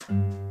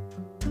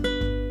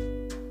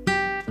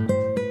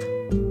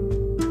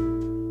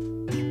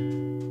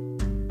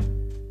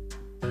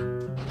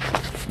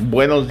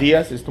Buenos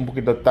días, es un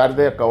poquito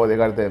tarde, acabo de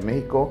llegar de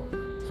México,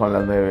 son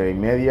las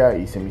 9:30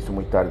 y se me hizo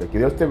muy tarde. Que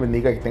Dios te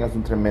bendiga, que tengas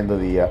un tremendo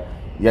día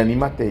y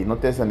anímate y no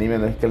te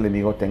desanimes, no es que el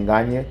enemigo te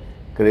engañe,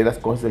 cree las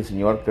cosas del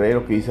Señor, cree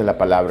lo que dice la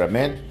palabra,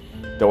 amén.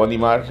 Te voy a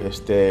animar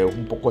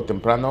un poco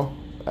temprano,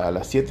 a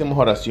las 7 hacemos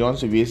oración,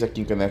 si vives aquí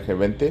en Canal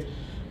G20.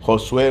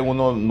 Josué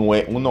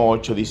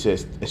 1:8 dice,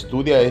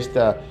 estudia este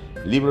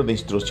libro de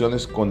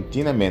instrucciones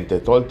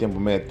continuamente, todo el tiempo,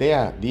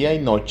 meditea día y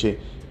noche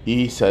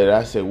y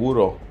serás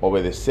seguro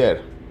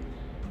obedecer.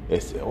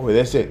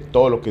 Obedece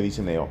todo lo que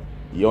dicen ellos.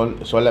 Y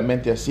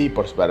solamente así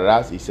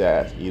prosperarás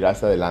y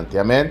irás adelante.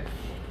 Amén.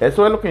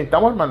 Eso es lo que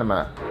necesitamos,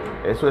 hermana.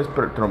 Eso es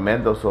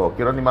tremendo.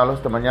 Quiero animarlos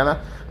esta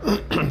mañana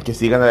que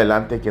sigan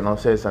adelante, que no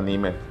se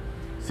desanimen.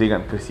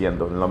 Sigan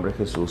creciendo. En el nombre de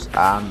Jesús.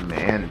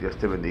 Amén. Dios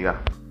te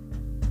bendiga.